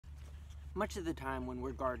Much of the time when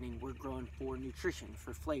we're gardening, we're growing for nutrition,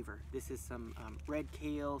 for flavor. This is some red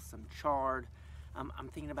kale, some chard. I'm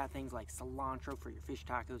thinking about things like cilantro for your fish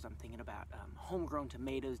tacos. I'm thinking about homegrown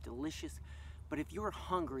tomatoes, delicious. But if you were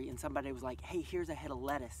hungry and somebody was like, hey, here's a head of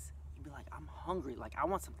lettuce, you'd be like, I'm hungry, like I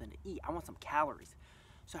want something to eat, I want some calories.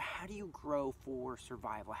 So how do you grow for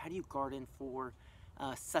survival? How do you garden for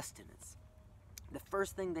sustenance? The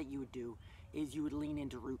first thing that you would do is you would lean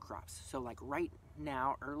into root crops. So like right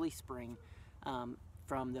now, early spring,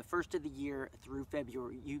 from the first of the year through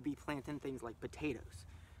February, you'd be planting things like potatoes.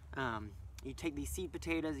 You take these seed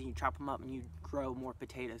potatoes and you chop them up and you grow more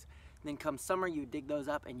potatoes. Then come summer, you dig those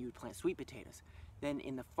up and you would plant sweet potatoes. Then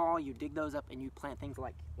in the fall, you dig those up and you plant things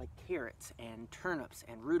like carrots and turnips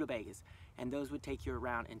and rutabagas, and those would take you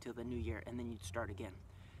around until the new year, and then you'd start again.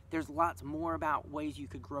 There's lots more about ways you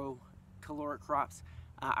could grow caloric crops.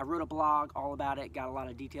 I wrote a blog all about it, got a lot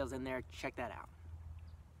of details in there. Check that out.